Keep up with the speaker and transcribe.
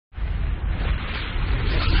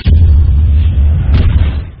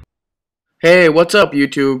Hey, what's up,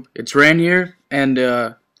 YouTube? It's Ran here, and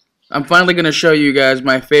I'm finally going to show you guys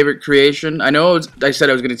my favorite creation. I said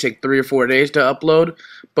I was going to take 3 or 4 days to upload,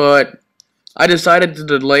 but I decided to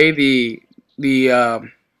delay the uh,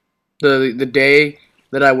 the day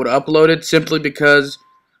that I would upload it simply because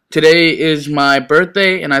today is my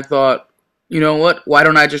birthday, and I thought, you know what? Why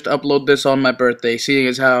don't I just upload this on my birthday, seeing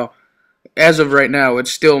as how, as of right now,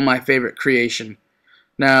 it's still my favorite creation.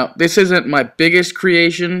 Now, this isn't my biggest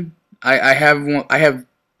creation. I have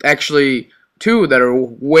actually two that are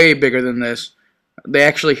way bigger than this. They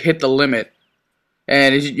actually hit the limit,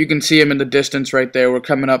 and as you can see them in the distance right there. We're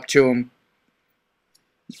coming up to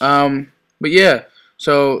them. But yeah,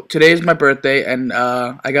 so today's my birthday, and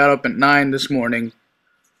I got up at 9 this morning,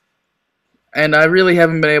 and I really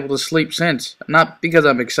haven't been able to sleep since. Not because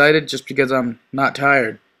I'm excited, just because I'm not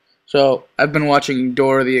tired. So I've been watching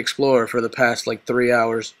Dora the Explorer for the past like 3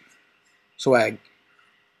 hours. Swag.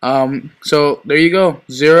 So there you go,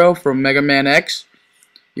 Zero from Mega Man X.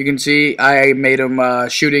 You can see I made him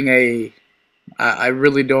shooting a, I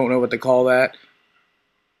really don't know what to call that.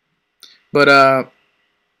 But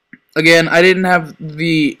again, I didn't have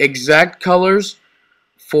the exact colors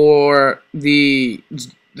for the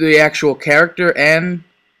actual character and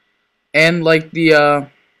like the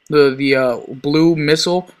blue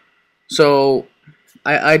missile. So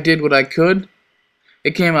I did what I could.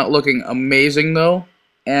 It came out looking amazing though,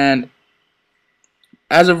 and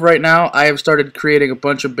as of right now, I have started creating a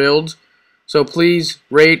bunch of builds. So please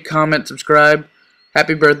rate, comment, subscribe.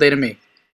 Happy birthday to me.